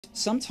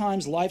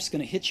Sometimes life's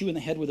going to hit you in the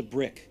head with a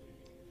brick.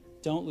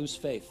 Don't lose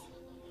faith.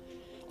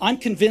 I'm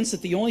convinced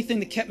that the only thing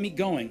that kept me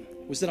going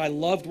was that I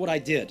loved what I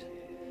did.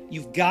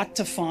 You've got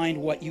to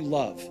find what you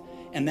love.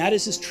 And that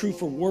is as true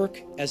for work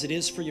as it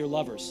is for your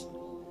lovers.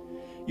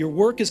 Your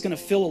work is going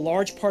to fill a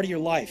large part of your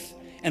life.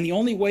 And the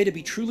only way to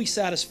be truly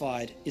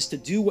satisfied is to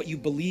do what you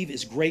believe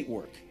is great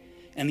work.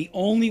 And the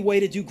only way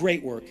to do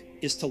great work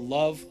is to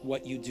love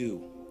what you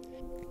do.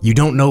 You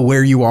don't know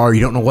where you are,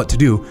 you don't know what to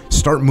do.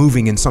 Start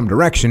moving in some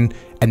direction,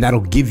 and that'll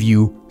give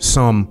you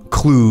some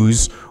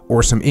clues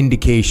or some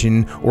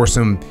indication or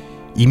some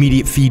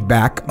immediate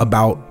feedback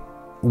about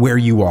where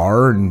you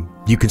are, and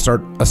you can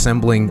start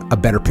assembling a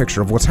better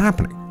picture of what's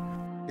happening.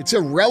 It's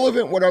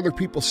irrelevant what other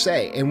people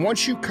say. And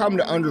once you come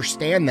to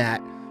understand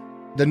that,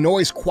 the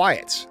noise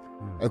quiets,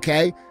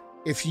 okay?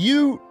 If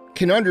you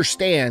can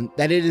understand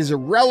that it is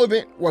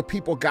irrelevant what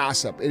people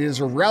gossip, it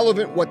is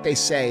irrelevant what they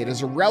say, it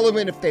is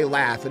irrelevant if they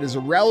laugh, it is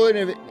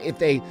irrelevant if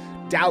they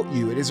doubt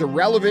you, it is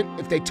irrelevant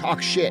if they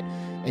talk shit,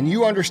 and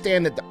you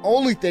understand that the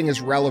only thing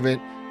is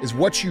relevant is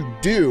what you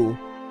do,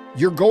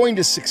 you're going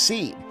to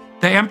succeed.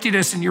 The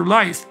emptiness in your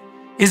life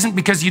isn't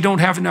because you don't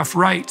have enough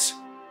rights.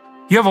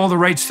 You have all the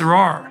rights there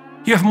are.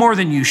 You have more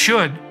than you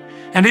should,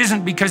 and it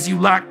isn't because you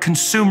lack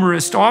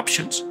consumerist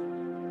options.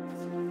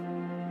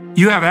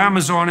 You have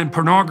Amazon and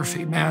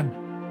pornography,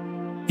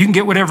 man. You can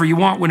get whatever you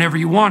want whenever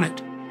you want it.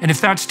 And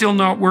if that's still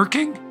not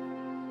working,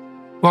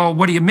 well,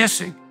 what are you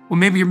missing? Well,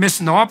 maybe you're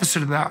missing the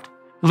opposite of that.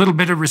 A little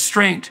bit of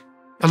restraint,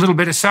 a little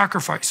bit of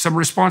sacrifice, some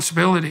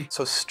responsibility.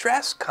 So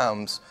stress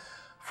comes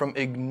from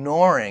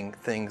ignoring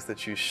things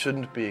that you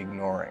shouldn't be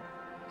ignoring,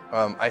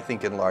 I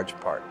think in large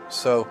part.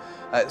 So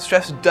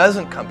stress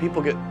doesn't come,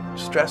 people get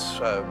stress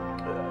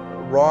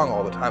wrong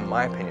all the time, in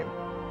my opinion.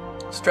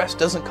 Stress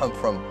doesn't come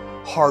from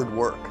hard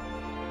work.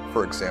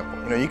 For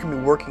example, you know, you can be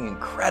working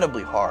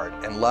incredibly hard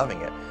and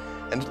loving it.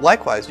 And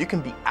likewise, you can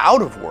be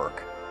out of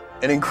work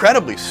and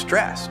incredibly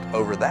stressed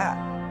over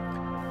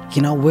that.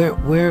 You know,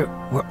 we're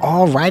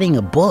all writing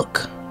a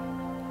book.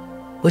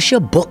 What's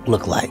your book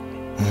look like?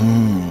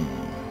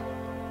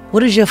 What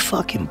does your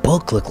fucking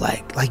book look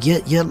like? Like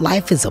your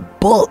life is a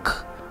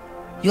book.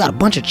 You got a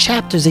bunch of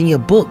chapters in your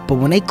book, but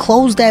when they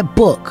close that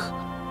book,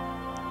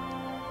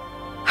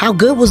 how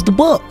good was the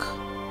book?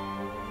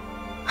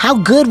 How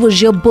good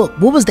was your book?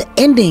 What was the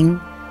ending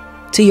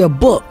to your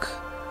book?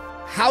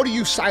 How do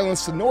you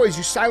silence the noise?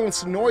 You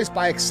silence the noise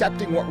by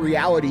accepting what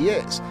reality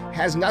is. It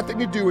has nothing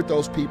to do with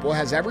those people. It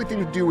has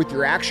everything to do with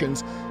your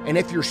actions. And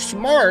if you're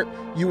smart,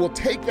 you will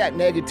take that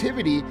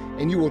negativity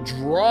and you will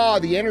draw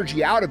the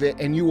energy out of it,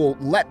 and you will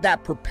let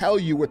that propel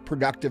you with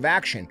productive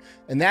action.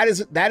 And that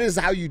is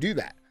how you do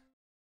that.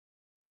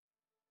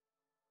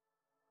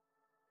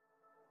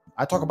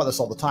 I talk about this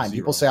all the time.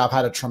 People say I've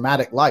had a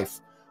traumatic life.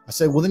 I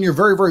say, well, then you're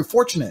very, very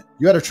fortunate.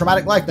 You had a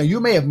traumatic life. Now,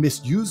 you may have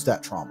misused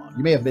that trauma.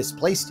 You may have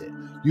misplaced it.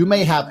 You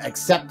may have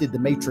accepted the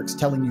matrix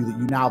telling you that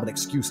you now have an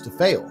excuse to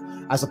fail,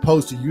 as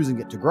opposed to using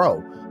it to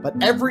grow. But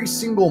every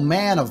single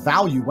man of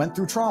value went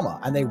through trauma,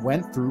 and they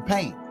went through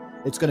pain.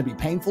 It's going to be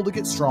painful to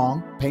get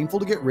strong, painful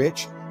to get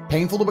rich,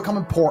 painful to become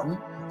important.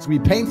 It's going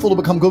to be painful to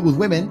become good with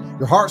women.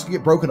 Your heart's going to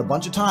get broken a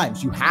bunch of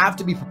times. You have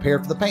to be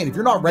prepared for the pain. If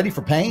you're not ready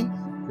for pain,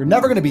 you're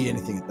never going to be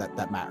anything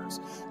that matters.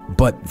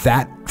 But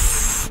that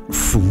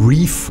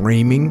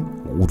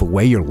reframing the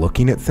way you're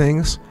looking at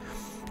things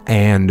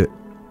and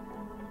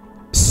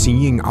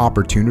seeing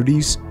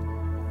opportunities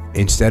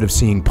instead of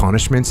seeing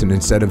punishments, and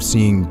instead of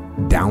seeing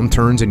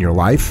downturns in your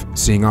life,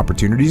 seeing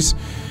opportunities,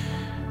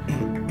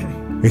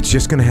 it's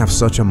just going to have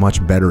such a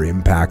much better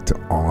impact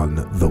on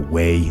the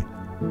way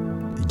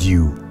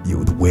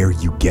where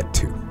you get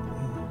to.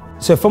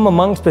 So from a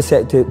monk's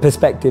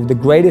perspective, the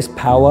greatest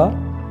power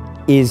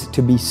is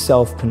to be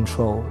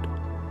self-controlled,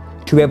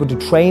 to be able to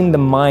train the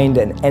mind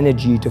and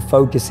energy to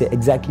focus it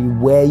exactly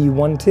where you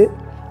want it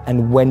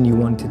and when you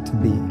want it to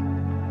be.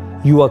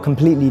 You are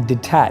completely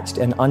detached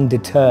and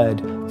undeterred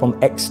from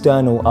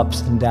external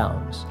ups and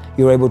downs.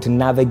 You're able to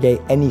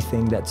navigate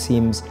anything that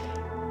seems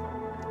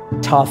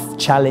tough,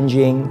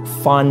 challenging,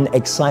 fun,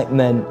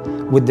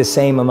 excitement, with the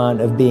same amount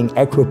of being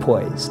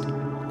equipoised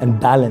and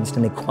balanced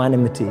and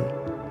equanimity,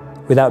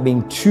 without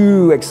being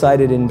too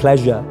excited in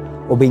pleasure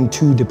or being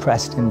too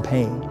depressed in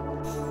pain.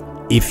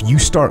 If you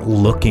start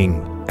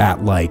looking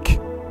at, like,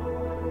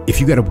 if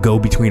you got to go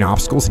between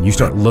obstacles and you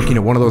start looking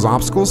at one of those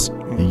obstacles,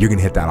 you're going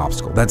to hit that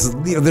obstacle. That's,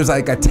 you know, there's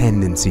like a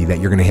tendency that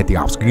you're going to hit the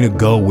obstacle. You're going to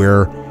go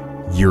where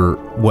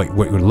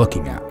what you're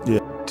looking at. Yeah.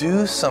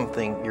 Do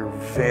something you're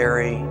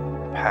very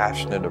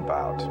passionate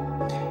about,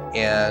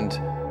 and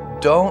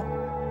don't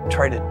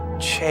try to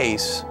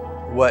chase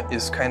what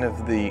is kind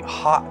of the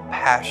hot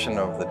passion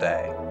of the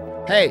day.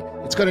 Hey,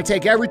 it's going to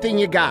take everything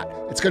you got.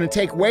 It's going to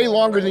take way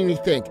longer than you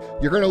think.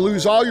 You're going to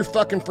lose all your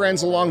fucking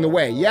friends along the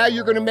way. Yeah,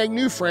 you're going to make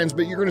new friends,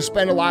 but you're going to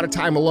spend a lot of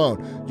time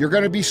alone. You're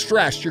going to be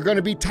stressed. You're going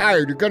to be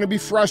tired. You're going to be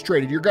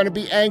frustrated. You're going to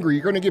be angry.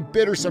 You're going to get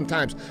bitter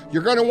sometimes.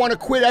 You're going to want to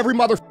quit every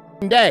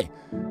motherfucking day.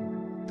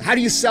 How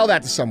do you sell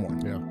that to someone?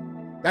 Yeah.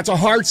 That's a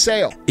hard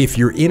sale. If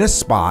you're in a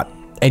spot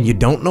and you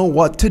don't know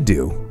what to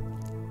do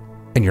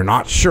and you're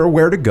not sure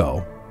where to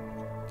go,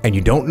 and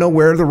you don't know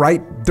where the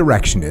right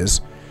direction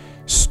is,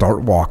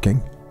 start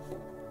walking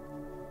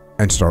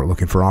and start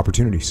looking for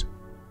opportunities,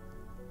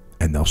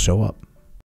 and they'll show up.